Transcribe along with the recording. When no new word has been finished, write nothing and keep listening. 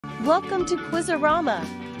Welcome to Quizzorama.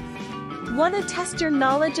 Want to test your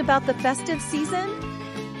knowledge about the festive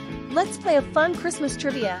season? Let's play a fun Christmas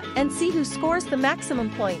trivia and see who scores the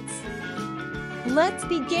maximum points. Let's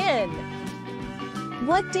begin.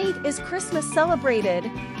 What date is Christmas celebrated?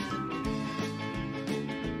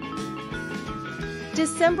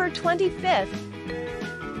 December 25th.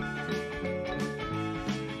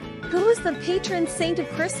 Who is the patron saint of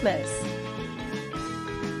Christmas?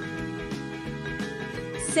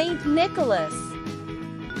 Saint Nicholas.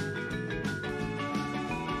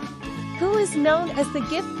 Who is known as the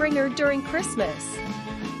gift bringer during Christmas?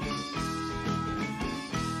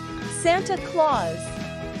 Santa Claus.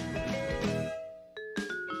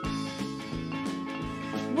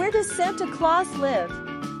 Where does Santa Claus live?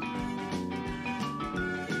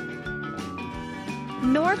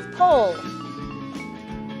 North Pole.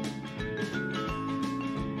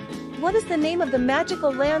 What is the name of the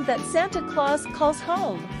magical land that Santa Claus calls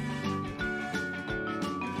home?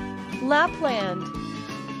 Lapland.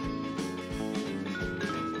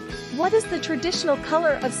 What is the traditional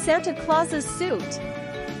color of Santa Claus's suit?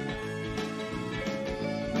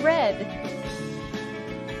 Red.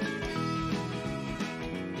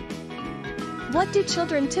 What do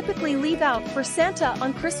children typically leave out for Santa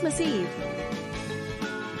on Christmas Eve?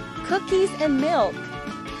 Cookies and milk.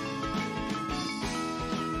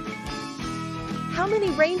 How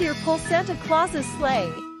many reindeer pull Santa Claus's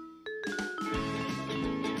sleigh?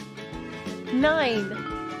 9.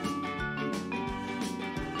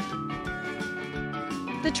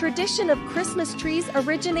 The tradition of Christmas trees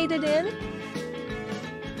originated in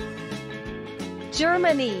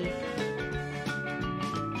Germany.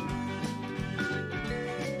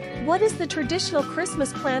 What is the traditional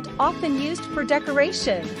Christmas plant often used for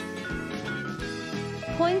decoration?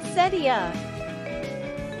 Poinsettia.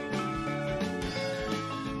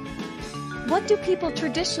 What do people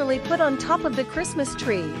traditionally put on top of the Christmas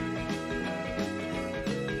tree?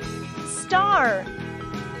 Star.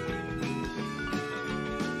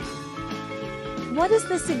 What is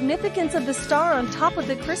the significance of the star on top of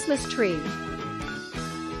the Christmas tree?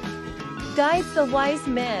 Guides the wise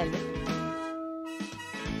men.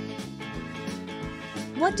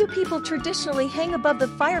 What do people traditionally hang above the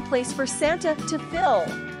fireplace for Santa to fill?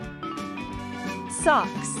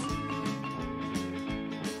 Socks.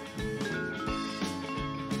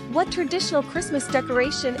 What traditional Christmas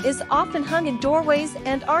decoration is often hung in doorways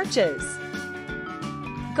and arches?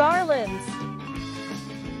 Garlands.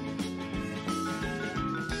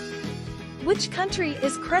 Which country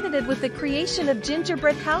is credited with the creation of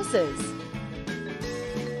gingerbread houses?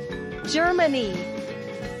 Germany.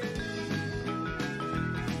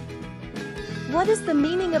 What is the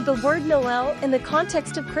meaning of the word Noel in the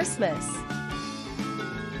context of Christmas?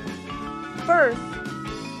 Birth.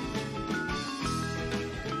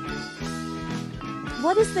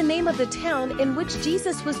 What is the name of the town in which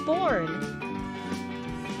Jesus was born?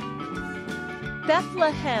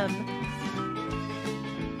 Bethlehem.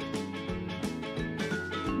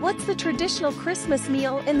 What's the traditional Christmas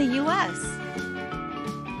meal in the U.S.?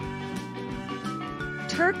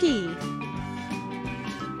 Turkey.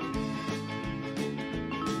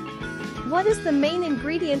 What is the main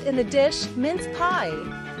ingredient in the dish, mince pie?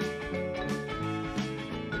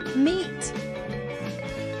 Meat.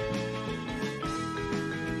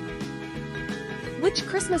 Which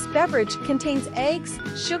Christmas beverage contains eggs,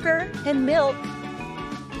 sugar, and milk?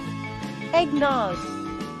 Eggnog.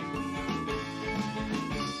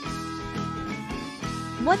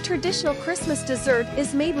 What traditional Christmas dessert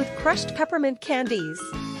is made with crushed peppermint candies?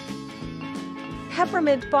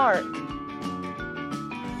 Peppermint bark.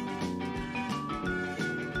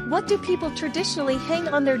 What do people traditionally hang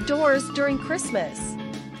on their doors during Christmas?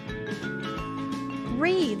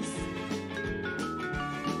 Wreaths.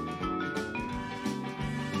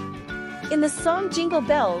 In the song Jingle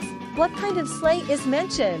Bells, what kind of sleigh is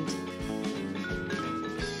mentioned?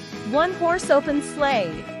 One-horse open sleigh.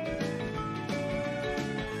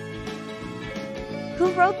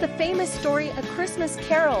 Who wrote the famous story A Christmas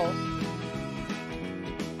Carol?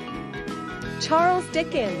 Charles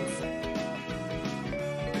Dickens.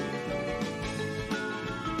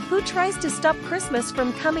 Who tries to stop Christmas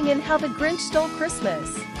from coming in? How the Grinch Stole Christmas?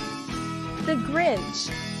 The Grinch.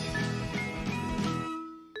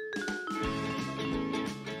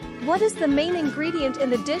 What is the main ingredient in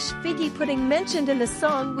the dish figgy pudding mentioned in the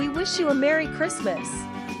song We Wish You a Merry Christmas?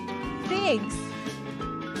 Figs.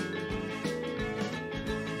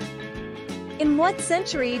 In what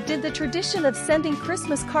century did the tradition of sending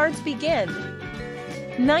Christmas cards begin?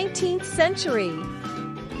 19th century.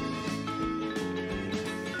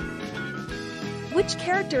 Which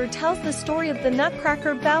character tells the story of the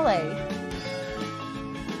Nutcracker Ballet?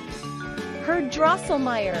 Herr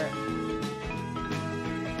Drosselmeyer.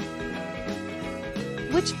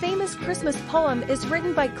 Which famous Christmas poem is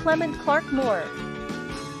written by Clement Clarke Moore?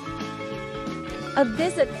 A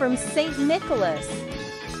Visit from St. Nicholas.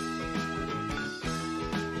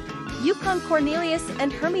 Yukon Cornelius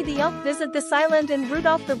and Hermie the Elf visit this island and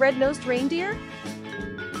Rudolph the Red-Nosed Reindeer?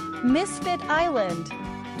 Misfit Island.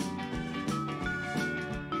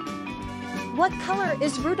 What color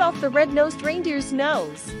is Rudolph the Red-Nosed Reindeer's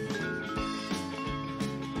nose?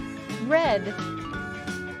 Red.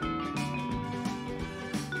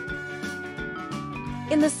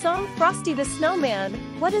 In the song Frosty the Snowman,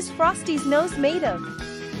 what is Frosty's nose made of?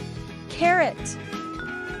 Carrot.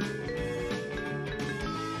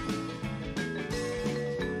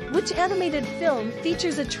 Which animated film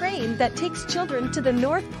features a train that takes children to the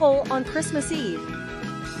North Pole on Christmas Eve?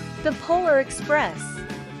 The Polar Express.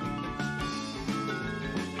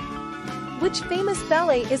 Which famous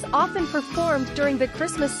ballet is often performed during the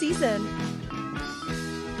Christmas season?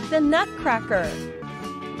 The Nutcracker.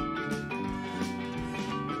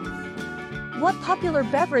 What popular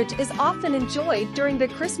beverage is often enjoyed during the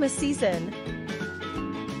Christmas season?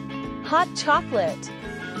 Hot chocolate.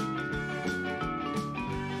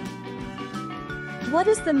 What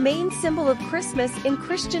is the main symbol of Christmas in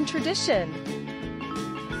Christian tradition?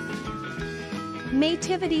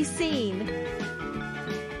 Nativity scene.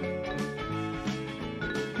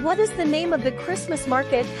 What is the name of the Christmas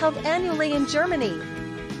market held annually in Germany?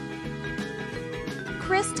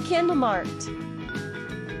 Christkindlmarkt.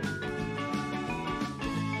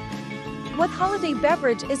 What holiday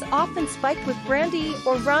beverage is often spiked with brandy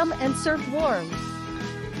or rum and served warm?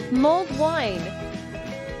 Mulled wine.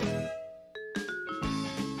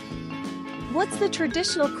 What's the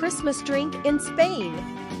traditional Christmas drink in Spain?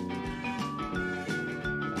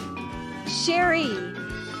 Sherry.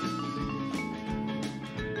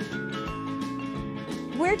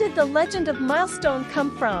 Where did the legend of Milestone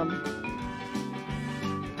come from?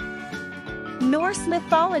 Norse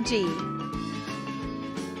mythology.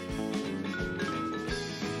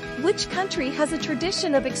 Which country has a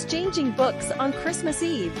tradition of exchanging books on Christmas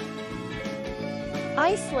Eve?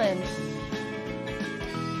 Iceland.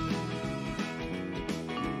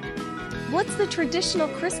 What's the traditional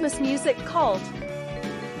Christmas music called?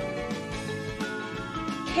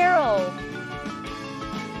 Carol.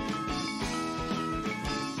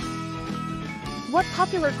 What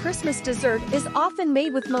popular Christmas dessert is often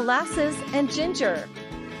made with molasses and ginger?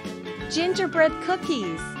 Gingerbread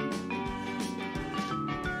cookies.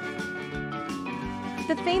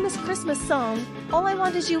 The famous Christmas song, All I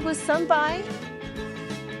Want Is You, was sung by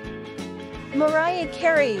Mariah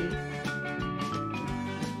Carey.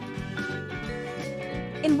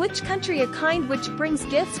 In which country a kind witch brings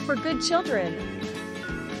gifts for good children?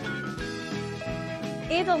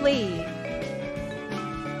 Italy.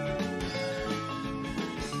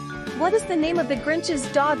 What is the name of the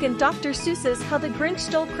Grinch's dog in Dr. Seuss's How the Grinch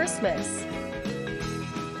Stole Christmas?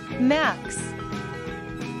 Max.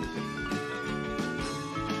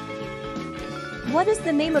 What is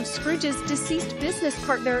the name of Scrooge's deceased business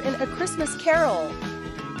partner in A Christmas Carol?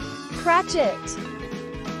 Cratchit.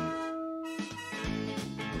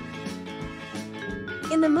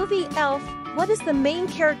 In the movie Elf, what is the main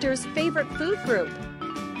character's favorite food group?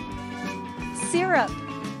 Syrup.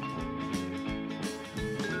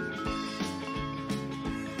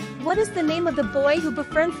 What is the name of the boy who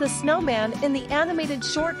befriends the snowman in the animated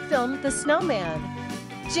short film The Snowman?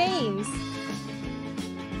 James.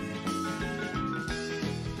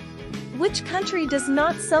 Which country does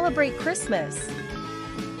not celebrate Christmas?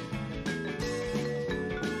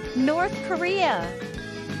 North Korea.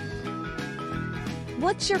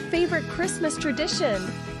 What's your favorite Christmas tradition?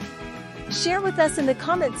 Share with us in the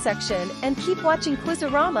comments section and keep watching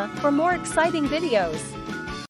Quizzorama for more exciting videos.